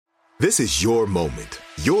This is your moment,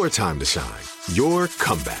 your time to shine, your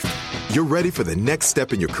comeback. You're ready for the next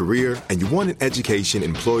step in your career, and you want an education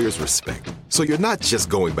employers respect. So you're not just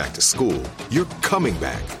going back to school, you're coming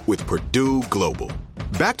back with Purdue Global.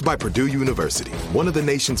 Backed by Purdue University, one of the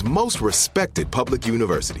nation's most respected public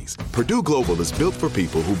universities, Purdue Global is built for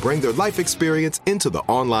people who bring their life experience into the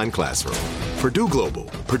online classroom. Purdue Global,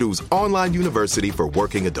 Purdue's online university for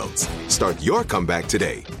working adults. Start your comeback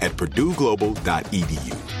today at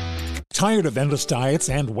purdueglobal.edu. Tired of endless diets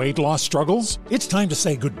and weight loss struggles? It's time to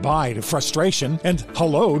say goodbye to frustration and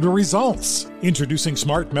hello to results. Introducing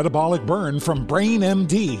Smart Metabolic Burn from Brain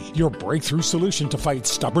MD, your breakthrough solution to fight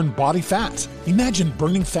stubborn body fat. Imagine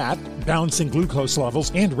burning fat, balancing glucose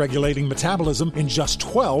levels, and regulating metabolism in just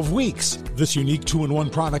 12 weeks. This unique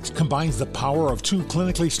 2-in-1 product combines the power of 2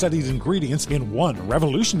 clinically studied ingredients in one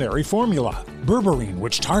revolutionary formula. Berberine,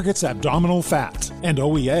 which targets abdominal fat, and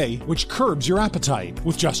OEA, which curbs your appetite.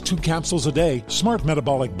 With just 2 capsules a day, Smart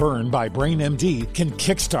Metabolic Burn by Brain MD can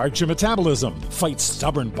kickstart your metabolism, fight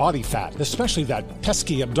stubborn body fat, especially that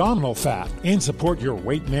pesky abdominal fat, and support your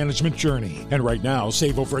weight management journey. And right now,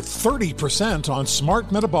 save over 30% on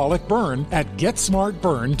Smart Metabolic Burn at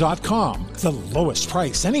GetSmartBurn.com. The lowest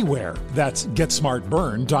price anywhere. That's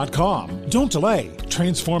GetSmartBurn.com. Don't delay.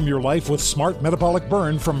 Transform your life with Smart Metabolic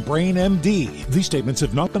Burn from Brain MD. These statements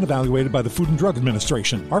have not been evaluated by the Food and Drug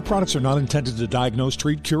Administration. Our products are not intended to diagnose,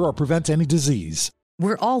 treat, cure, or prevent any disease.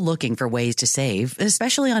 We're all looking for ways to save,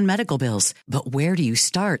 especially on medical bills. But where do you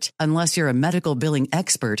start? Unless you're a medical billing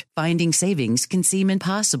expert, finding savings can seem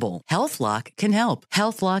impossible. HealthLock can help.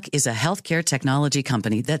 HealthLock is a healthcare technology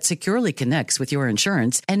company that securely connects with your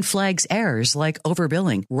insurance and flags errors like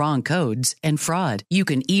overbilling, wrong codes, and fraud. You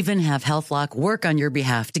can even have HealthLock work on your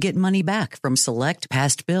behalf to get money back from select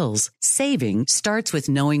past bills. Saving starts with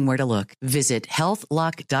knowing where to look. Visit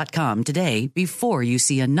healthlock.com today before you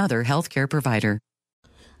see another healthcare provider.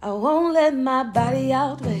 I won't let my body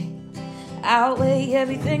outweigh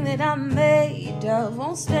everything that I'm made of.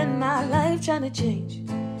 Won't spend my life trying to change.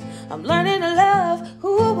 I'm learning to love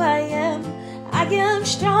who I am. I am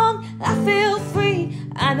strong, I feel free.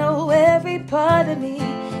 I know every part of me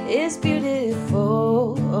is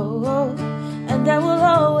beautiful. And I will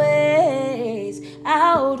always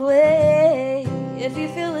outweigh. If you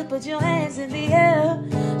feel it, put your hands in the air.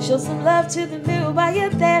 Show some love to the mirror while you're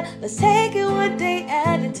there. Let's take it one day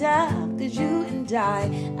at a time, 'cause you and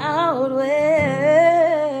I outweigh.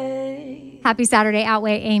 Happy Saturday,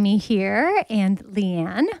 Outweigh. Amy here and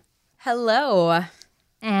Leanne. Hello.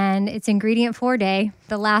 And it's Ingredient 4 Day.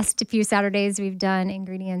 The last few Saturdays we've done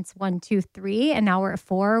Ingredients 1, 2, 3, and now we're at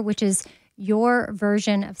 4, which is your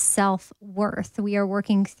version of self-worth. We are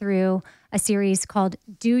working through a series called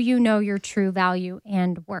Do You Know Your True Value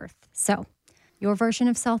and Worth? So your version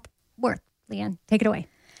of self-worth. Leanne, take it away.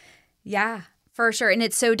 Yeah, for sure. And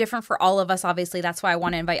it's so different for all of us, obviously. That's why I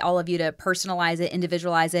want to invite all of you to personalize it,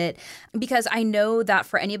 individualize it, because I know that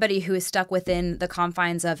for anybody who is stuck within the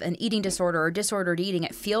confines of an eating disorder or disordered eating,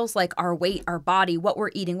 it feels like our weight, our body, what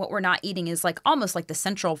we're eating, what we're not eating is like almost like the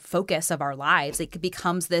central focus of our lives. It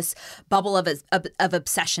becomes this bubble of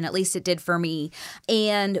obsession. At least it did for me.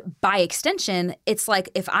 And by extension, it's like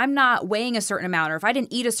if I'm not weighing a certain amount, or if I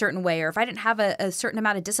didn't eat a certain way, or if I didn't have a certain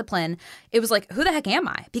amount of discipline, it was like, who the heck am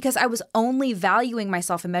I? Because I was only valuing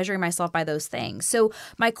myself and measuring myself by those things. So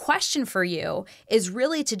my question for you is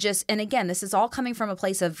really to just, and again, this is all coming from a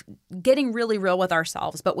place of getting really real with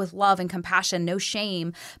ourselves, but with love and compassion, no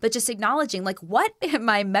shame, but just acknowledging, like, what am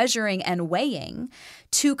I measuring and weighing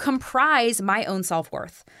to comprise my own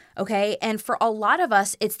self-worth? Okay. And for a lot of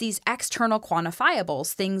us, it's these external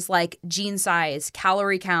quantifiables, things like jean size,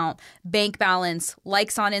 calorie count, bank balance,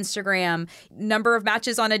 likes on Instagram, number of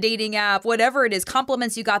matches on a dating app, whatever it is,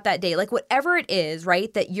 compliments you got that day, like whatever it is,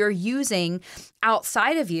 right, that you're using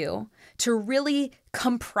outside of you to really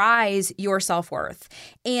comprise your self-worth.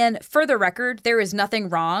 And for the record, there is nothing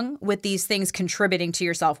wrong with these things contributing to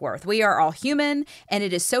your self-worth. We are all human, and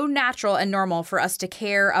it is so natural and normal for us to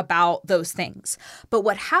care about those things. But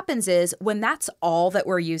what happens is when that's all that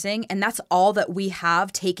we're using and that's all that we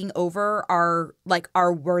have taking over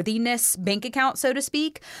our worthiness bank account, so to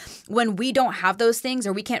speak, when we don't have those things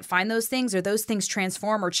or we can't find those things or those things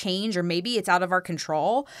transform or change, or maybe it's out of our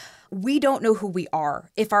control, we don't know who we are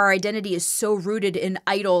if our identity is so rooted in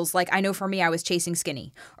idols. Like, I know for me, I was chasing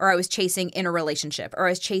skinny, or I was chasing in a relationship, or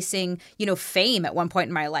I was chasing, fame at one point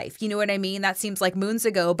in my life. You know what I mean? That seems like moons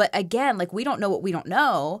ago. But again, like, we don't know what we don't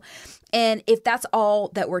know. And if that's all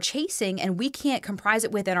that we're chasing and we can't comprise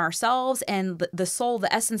it within ourselves and the soul,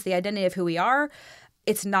 the essence, the identity of who we are,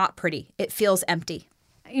 it's not pretty. It feels empty.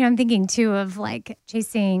 I'm thinking too of like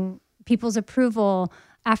chasing people's approval,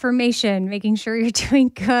 affirmation, making sure you're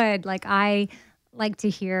doing good. Like I like to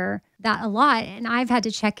hear that a lot. And I've had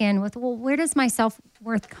to check in with, well, where does my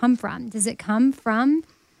self-worth come from? Does it come from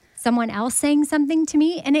someone else saying something to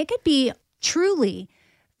me? And it could be truly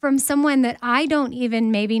from someone that I don't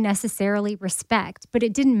even maybe necessarily respect, but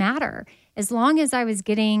it didn't matter. As long as I was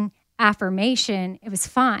getting affirmation, it was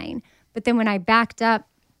fine. But then when I backed up,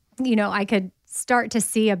 I could start to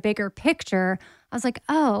see a bigger picture. I was like,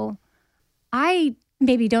 oh, I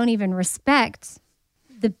maybe don't even respect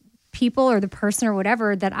the people or the person or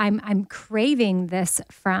whatever that I'm craving this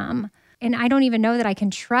from. And I don't even know that I can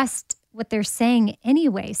trust what they're saying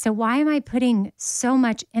anyway. So why am I putting so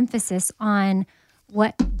much emphasis on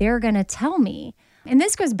what they're going to tell me? And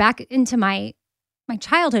this goes back into my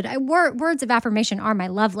childhood. Words of affirmation are my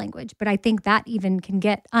love language, but I think that even can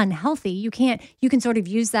get unhealthy. You can sort of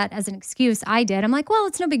use that as an excuse. I did. I'm like, well,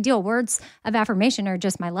 it's no big deal. Words of affirmation are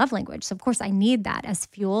just my love language. So of course I need that as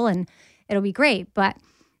fuel and it'll be great. But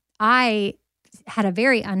I had a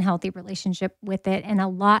very unhealthy relationship with it. And a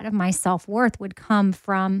lot of my self-worth would come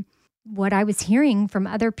from what I was hearing from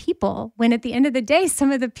other people, when at the end of the day,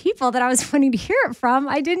 some of the people that I was wanting to hear it from,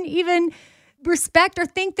 I didn't even respect or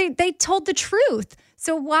think they told the truth.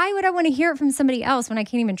 So why would I want to hear it from somebody else when I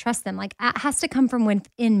can't even trust them? Like, it has to come from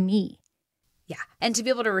within me. Yeah. And to be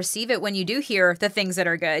able to receive it when you do hear the things that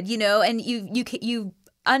are good, and you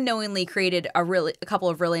unknowingly created a couple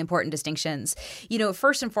of really important distinctions.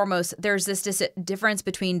 First and foremost, there's this difference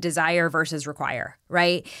between desire versus require,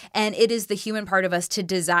 right? And it is the human part of us to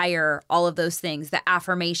desire all of those things, the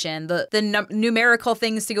affirmation, the numerical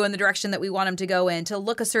things to go in the direction that we want them to go in, to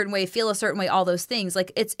look a certain way, feel a certain way, all those things.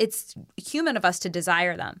 Like it's human of us to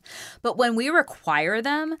desire them. But when we require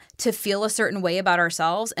them to feel a certain way about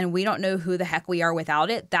ourselves and we don't know who the heck we are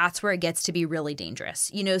without it, that's where it gets to be really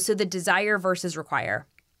dangerous. So the desire versus require.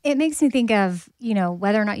 It makes me think of,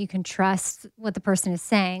 whether or not you can trust what the person is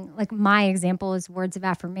saying. Like my example is words of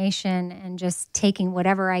affirmation and just taking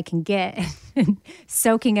whatever I can get and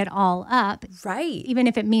soaking it all up. Right. Even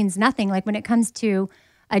if it means nothing. Like when it comes to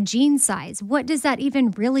a jean size, what does that even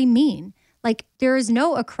really mean? Like there is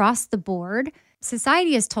no across the board.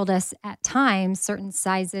 Society has told us at times certain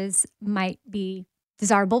sizes might be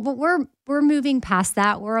desirable, but we're moving past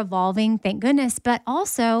that. We're evolving, thank goodness. But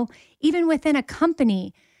also, even within a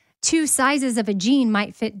company, 2 sizes of a jean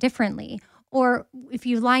might fit differently. Or if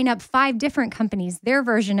you line up 5 different companies, their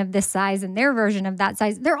version of this size and their version of that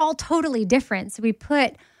size, they're all totally different. So we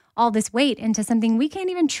put all this weight into something we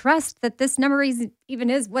can't even trust that this number even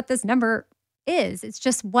is what this number is. It's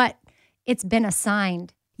just what it's been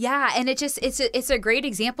assigned. Yeah, and it's a great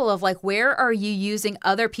example of like, where are you using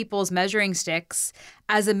other people's measuring sticks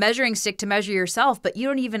as a measuring stick to measure yourself, but you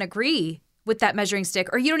don't even agree with that measuring stick,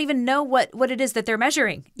 or you don't even know what it is that they're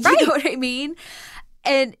measuring. You know what I mean?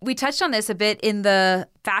 And we touched on this a bit in the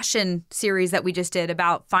fashion series that we just did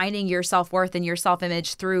about finding your self-worth and your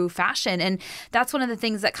self-image through fashion. And that's one of the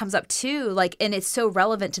things that comes up too, like, and it's so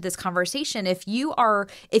relevant to this conversation. If your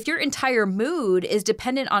entire mood is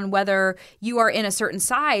dependent on whether you are in a certain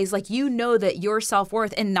size, like, that your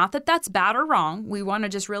self-worth, and not that that's bad or wrong. We want to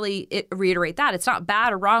just really reiterate that. It's not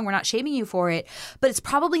bad or wrong. We're not shaming you for it, but it's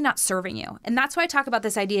probably not serving you. And that's why I talk about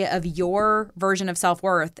this idea of your version of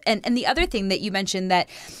self-worth. And the other thing that you mentioned that,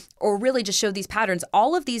 or really just show these patterns,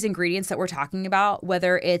 all of these ingredients that we're talking about,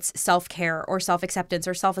 whether it's self-care or self-acceptance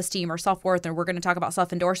or self-esteem or self-worth, and we're going to talk about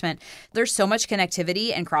self-endorsement, there's so much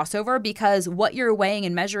connectivity and crossover, because what you're weighing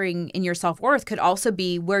and measuring in your self-worth could also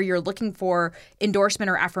be where you're looking for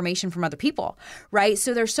endorsement or affirmation from other people, right?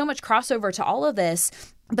 So there's so much crossover to all of this.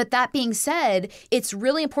 But that being said, it's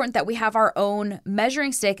really important that we have our own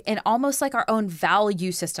measuring stick and almost like our own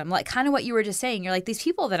value system, like kind of what you were just saying. You're like, these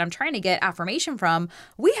people that I'm trying to get affirmation from,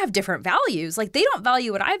 we have different values. Like, they don't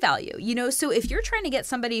value what I value, So if you're trying to get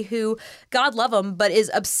somebody who, God love them, but is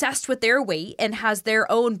obsessed with their weight and has their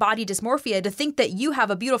own body dysmorphia to think that you have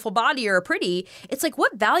a beautiful body or are pretty, it's like,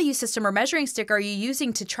 what value system or measuring stick are you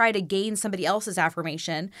using to try to gain somebody else's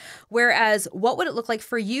affirmation? Whereas, what would it look like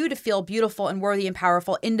for you to feel beautiful and worthy and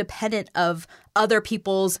powerful, independent of other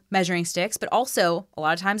people's measuring sticks? But also, a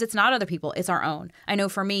lot of times it's not other people, it's our own. I know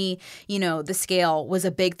for me, the scale was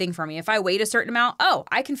a big thing for me. If I weighed a certain amount,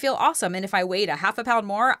 I can feel awesome. And if I weighed a half a pound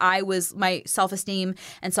more, my self-esteem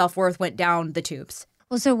and self-worth went down the tubes.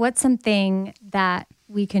 Well, so what's something that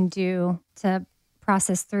we can do to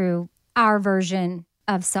process through our version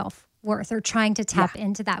of self-worth, or trying to tap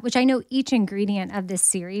into that, which I know each ingredient of this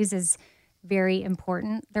series is very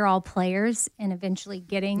important. They're all players in eventually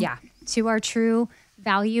getting to our true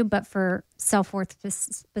value, but for self-worth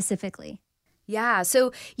specifically. Yeah.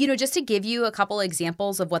 So, just to give you a couple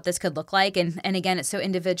examples of what this could look like, and again, it's so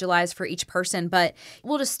individualized for each person, but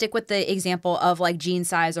we'll just stick with the example of like jean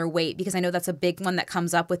size or weight, because I know that's a big one that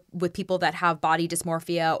comes up with people that have body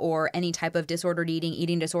dysmorphia or any type of disordered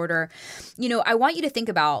eating disorder. I want you to think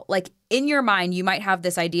about, like, in your mind, you might have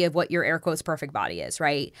this idea of what your air quotes perfect body is,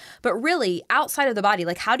 right? But really, outside of the body,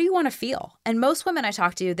 like, how do you want to feel? And most women I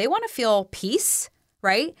talk to, they want to feel peace,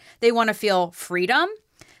 right? They want to feel freedom.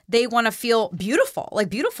 They want to feel beautiful. Like,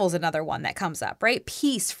 beautiful is another one that comes up, right?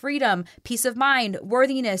 Peace, freedom, peace of mind,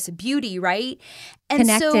 worthiness, beauty, right? And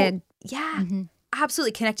connected. So, yeah,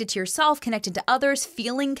 absolutely connected to yourself, connected to others,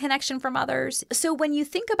 feeling connection from others. So when you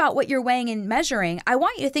think about what you're weighing and measuring, I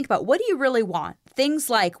want you to think about, what do you really want? Things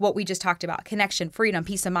like what we just talked about, connection, freedom,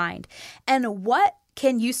 peace of mind. And what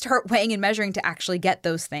can you start weighing and measuring to actually get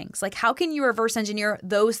those things? Like, how can you reverse engineer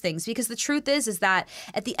those things? Because the truth is that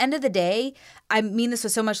at the end of the day, I mean this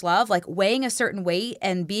with so much love, like, weighing a certain weight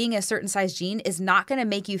and being a certain size jean is not going to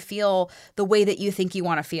make you feel the way that you think you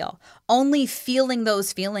want to feel. Only feeling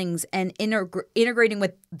those feelings and integrating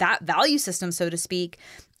with that value system, so to speak,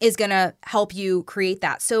 is going to help you create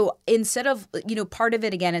that. So instead of, part of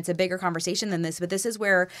it, again, it's a bigger conversation than this, but this is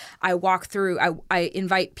where I walk through, I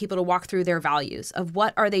invite people to walk through their values of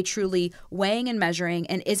what are they truly weighing and measuring,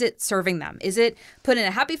 and is it serving them? Is it putting a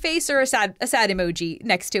happy face or a sad emoji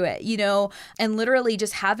next to it, and literally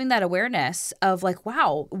just having that awareness of like,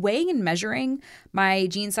 wow, weighing and measuring my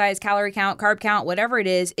jean size, calorie count, carb count, whatever it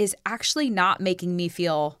is actually not making me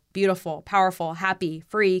feel beautiful, powerful, happy,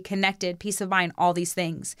 free, connected, peace of mind, all these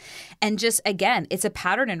things. And just, again, it's a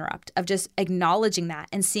pattern interrupt of just acknowledging that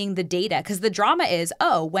and seeing the data. Because the drama is,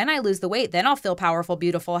 oh, when I lose the weight, then I'll feel powerful,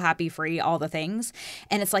 beautiful, happy, free, all the things.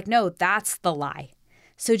 And it's like, no, that's the lie.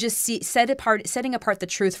 So just setting apart the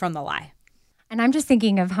truth from the lie. And I'm just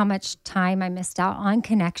thinking of how much time I missed out on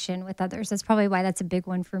connection with others. That's probably why that's a big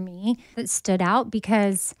one for me that stood out,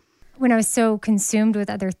 because when I was so consumed with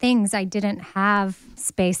other things, I didn't have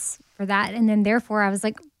space for that. And then therefore I was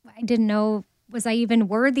like, I didn't know, was I even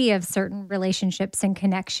worthy of certain relationships and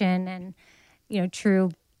connection and, true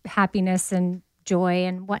happiness and joy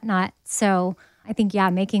and whatnot. So I think,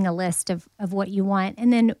 making a list of what you want,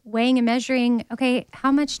 and then weighing and measuring, okay,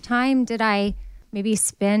 how much time did I maybe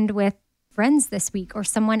spend with friends this week or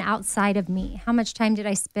someone outside of me? How much time did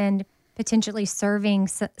I spend potentially serving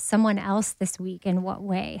someone else this week? In what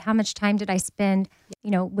way? How much time did I spend,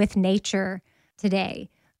 with nature today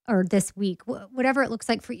or this week? Whatever it looks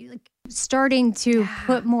like for you, like starting to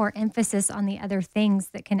put more emphasis on the other things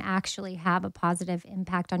that can actually have a positive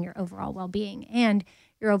impact on your overall well-being and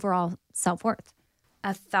your overall self-worth.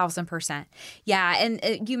 1,000%. Yeah.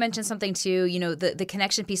 And you mentioned something too, the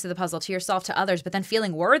connection piece of the puzzle to yourself, to others, but then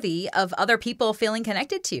feeling worthy of other people feeling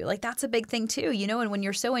connected to you. Like, that's a big thing too, and when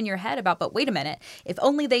you're so in your head about, but wait a minute, if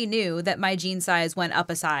only they knew that my jean size went up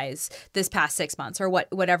a size this past 6 months or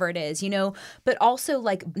whatever it is, but also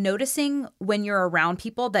like noticing when you're around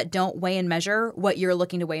people that don't weigh and measure what you're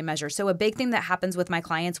looking to weigh and measure. So a big thing that happens with my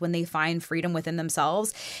clients when they find freedom within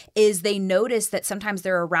themselves is they notice that sometimes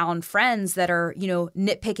they're around friends that are,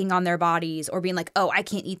 nitpicking on their bodies or being like, oh, I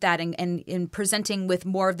can't eat that, and presenting with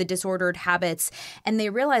more of the disordered habits. And they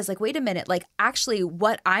realize, like, wait a minute, like, actually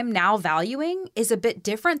what I'm now valuing is a bit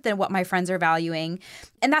different than what my friends are valuing.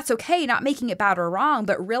 And that's okay, not making it bad or wrong,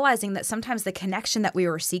 but realizing that sometimes the connection that we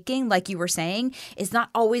were seeking, like you were saying, is not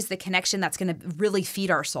always the connection that's going to really feed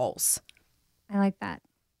our souls. I like that.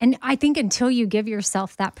 And I think until you give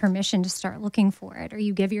yourself that permission to start looking for it, or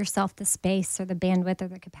you give yourself the space or the bandwidth or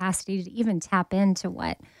the capacity to even tap into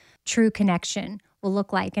what true connection will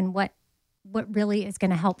look like and what really is going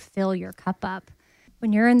to help fill your cup up.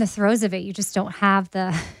 When you're in the throes of it, you just don't have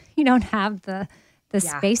the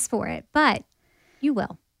space for it, but you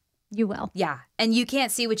will. You will. Yeah. And you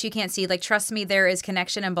can't see what you can't see. Like, trust me, there is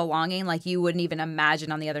connection and belonging like you wouldn't even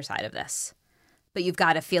imagine on the other side of this. But you've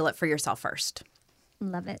got to feel it for yourself first.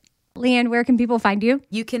 Love it. Leanne, where can people find you?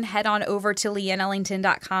 You can head on over to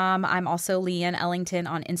leanneellington.com. I'm also Leanne Ellington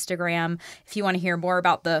on Instagram. If you want to hear more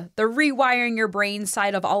about the rewiring your brain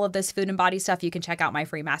side of all of this food and body stuff, you can check out my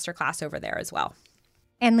free masterclass over there as well.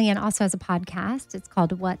 And Leanne also has a podcast. It's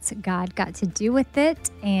called What's God Got to Do With It?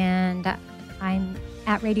 And I'm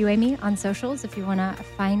at Radio Amy on socials if you want to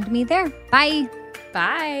find me there. Bye.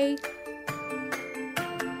 Bye.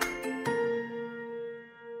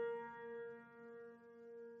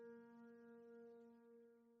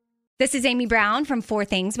 This is Amy Brown from 4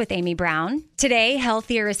 Things with Amy Brown. Today,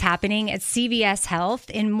 healthier is happening at CVS Health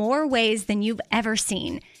in more ways than you've ever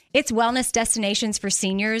seen. It's wellness destinations for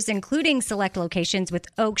seniors, including select locations with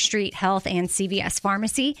Oak Street Health and CVS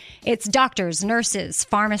Pharmacy. It's doctors, nurses,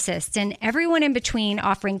 pharmacists, and everyone in between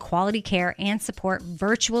offering quality care and support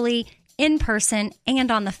virtually, in person,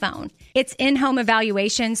 and on the phone. It's in-home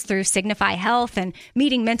evaluations through Signify Health and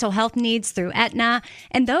meeting mental health needs through Aetna.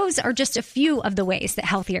 And those are just a few of the ways that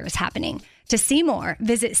Healthier is happening. To see more,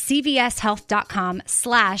 visit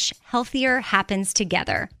cvshealth.com/healthier happens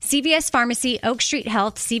together. CVS Pharmacy, Oak Street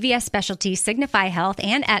Health, CVS Specialty, Signify Health,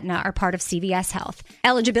 and Aetna are part of CVS Health.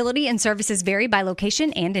 Eligibility and services vary by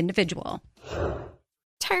location and individual.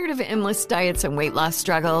 Tired of endless diets and weight loss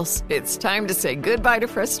struggles? It's time to say goodbye to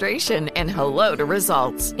frustration and hello to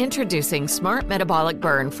results. Introducing Smart Metabolic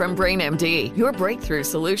Burn from BrainMD, your breakthrough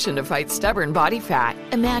solution to fight stubborn body fat.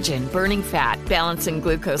 Imagine burning fat, balancing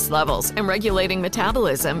glucose levels, and regulating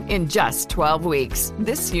metabolism in just 12 weeks.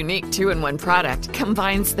 This unique 2-in-1 product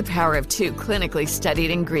combines the power of 2 clinically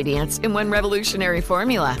studied ingredients in one revolutionary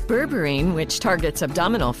formula. Berberine, which targets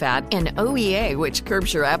abdominal fat, and OEA, which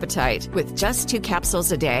curbs your appetite. With just 2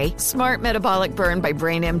 capsules a day, Smart Metabolic Burn by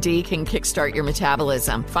BrainMD can kickstart your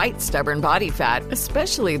metabolism, fight stubborn body fat,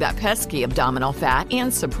 especially that pesky abdominal fat,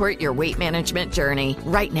 and support your weight management journey.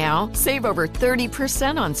 Right now, save over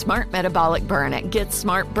 30% on Smart Metabolic Burn at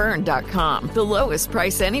GetSmartBurn.com. The lowest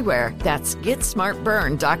price anywhere. That's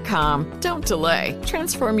GetSmartBurn.com. Don't delay.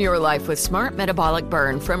 Transform your life with Smart Metabolic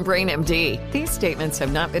Burn from BrainMD. These statements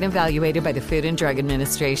have not been evaluated by the Food and Drug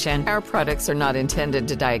Administration. Our products are not intended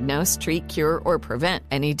to diagnose, treat, cure, or prevent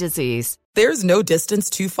any disease. There's no distance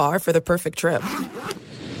too far for the perfect trip.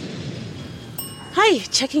 Hi,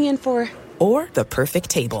 checking in for... Or the perfect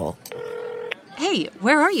table. Hey,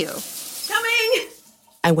 where are you? Coming!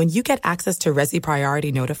 And when you get access to Resi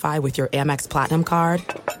Priority Notify with your Amex Platinum card...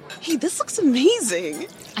 Hey, this looks amazing.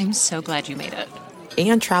 I'm so glad you made it.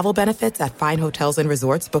 And travel benefits at fine hotels and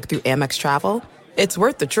resorts booked through Amex Travel, it's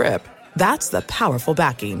worth the trip. That's the powerful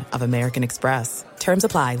backing of American Express. Terms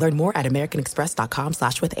apply. Learn more at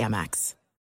americanexpress.com/withAmex.